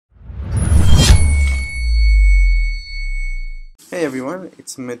Hey everyone,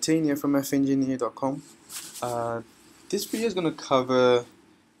 it's Martin here from fengineer.com. This video is going to cover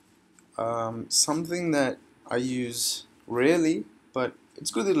something that I use rarely, but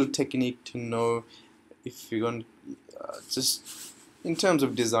it's a good little technique to know if you're going to, just in terms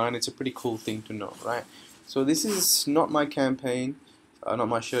of design, it's a pretty cool thing to know, right? So this is not my campaign, not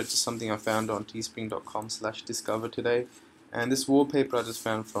my shirt, just something I found on teespring.com/discover today. And this wallpaper I just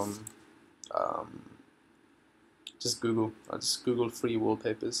found from just Google. I just Googled free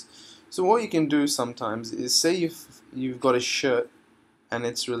wallpapers. So what you can do sometimes is, say you've got a shirt and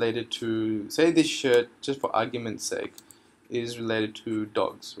it's related to, say this shirt, just for argument's sake, is related to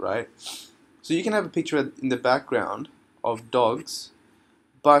dogs, right? So you can have a picture in the background of dogs,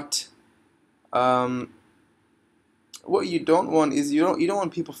 but what you don't want is you don't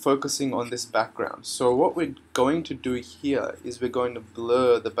want people focusing on this background. So what we're going to do here is we're going to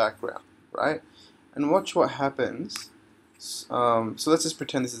blur the background, right? And watch what happens. So let's just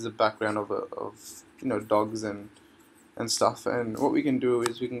pretend this is a background of dogs and stuff. And what we can do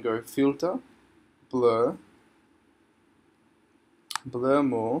is we can go filter, blur, blur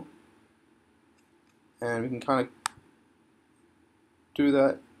more, and we can kind of do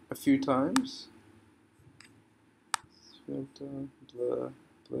that a few times. Filter, blur,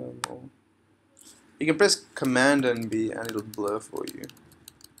 blur more. You can press Command and B and it'll blur for you,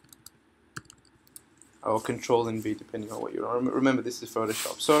 or Control and B depending on what you're on. Remember, this is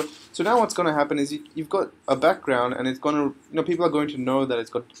Photoshop. So now what's going to happen is you've got a background, and it's going to, people are going to know that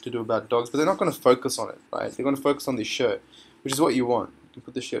it's got to do about dogs, but they're not going to focus on it, right? They're going to focus on this shirt, which is what you want. You can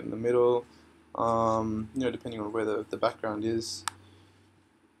put the shirt in the middle, depending on where the background is.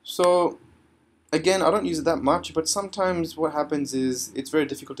 So again, I don't use it that much, but sometimes what happens is it's very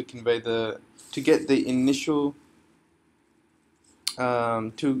difficult to convey to get the initial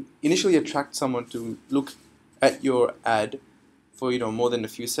to initially attract someone to look at your ad for more than a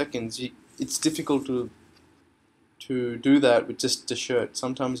few seconds. It's difficult to do that with just a shirt.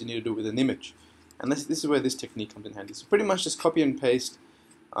 Sometimes you need to do it with an image, and this is where this technique comes in handy. So pretty much just copy and paste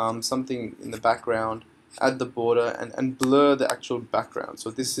something in the background, add the border, and blur the actual background. So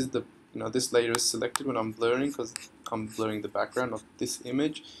this is the this layer is selected when I'm blurring, because I'm blurring the background of this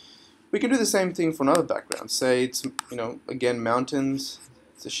image. We can do the same thing for another background. Say it's again mountains.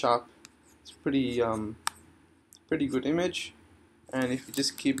 It's it's pretty pretty good image. And if you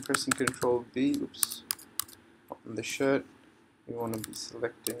just keep pressing Control B, oops, on the shirt, we want to be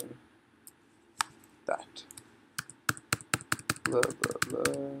selecting that. Blur, blur,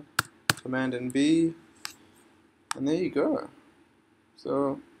 blur. Command and B, and there you go.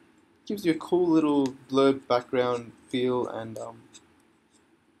 So it gives you a cool little blurred background feel, and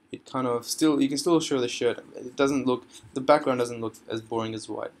it kind of you can still show the shirt. It doesn't look, the background doesn't look as boring as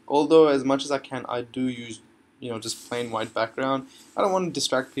white. Although as much as I can, I do use just plain white background. I don't want to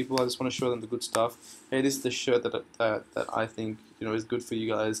distract people. I just want to show them the good stuff. Hey, this is the shirt that I think is good for you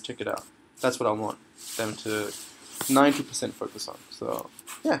guys. Check it out. That's what I want them to 90% focus on. So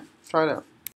yeah, try it out.